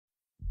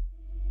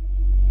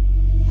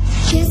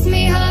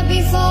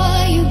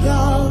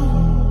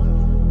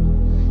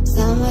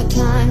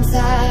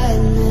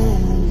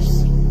sadness.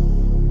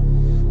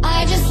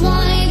 I just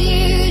wanted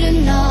you to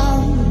know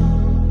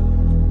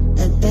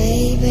that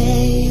baby,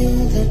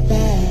 you're the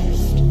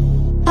best.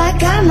 I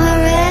got my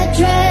red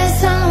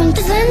dress on,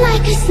 dancing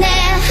like a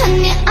snail on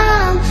your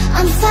arm.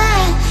 I'm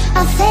fine,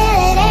 I feel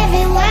it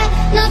everywhere.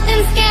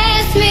 Nothing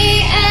scares me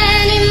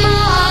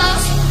anymore.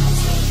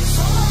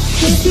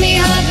 Kiss me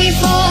hard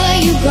before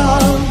you go.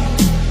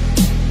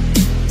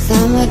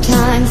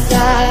 Summertime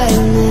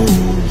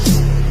sadness.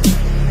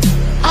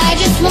 I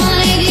just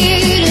wanted you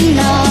to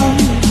know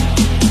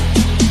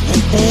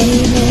that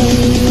baby,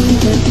 you're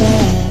the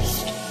best.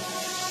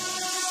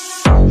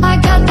 I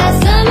got that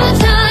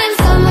summertime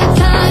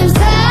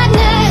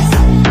sadness.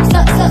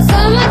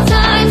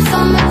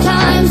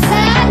 Summertime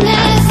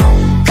sadness.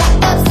 Got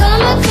that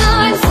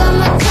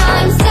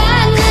summertime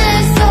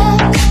sadness. Oh,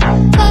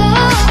 oh,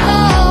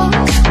 oh.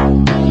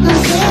 I'm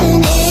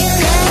feeling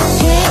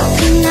electric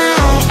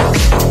tonight.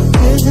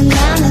 Cruising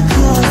down the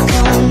coast,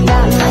 going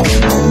about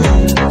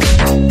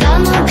 99. Got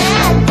my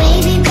bad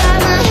baby, got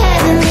my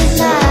heavenly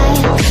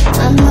side.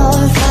 I know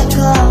if I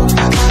go,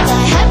 I'll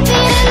die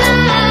happy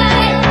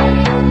tonight.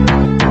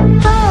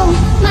 Oh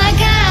my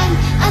God,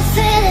 I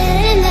feel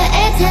it in the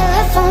air,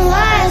 telephone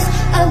wires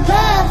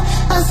above,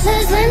 all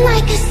sizzling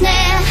like a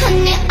snare on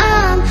your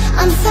arm.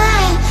 I'm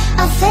fine,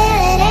 I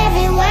feel it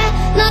everywhere.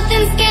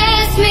 Nothing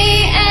scares me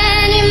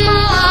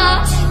anymore.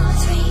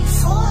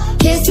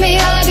 Kiss me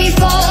hard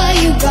before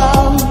you go.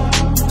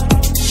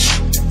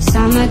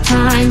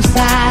 Summertime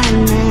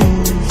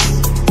sadness.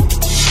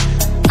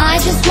 I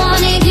just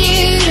wanted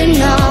you to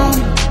know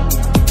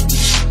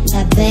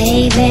that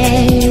baby,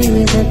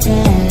 you're the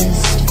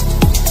best.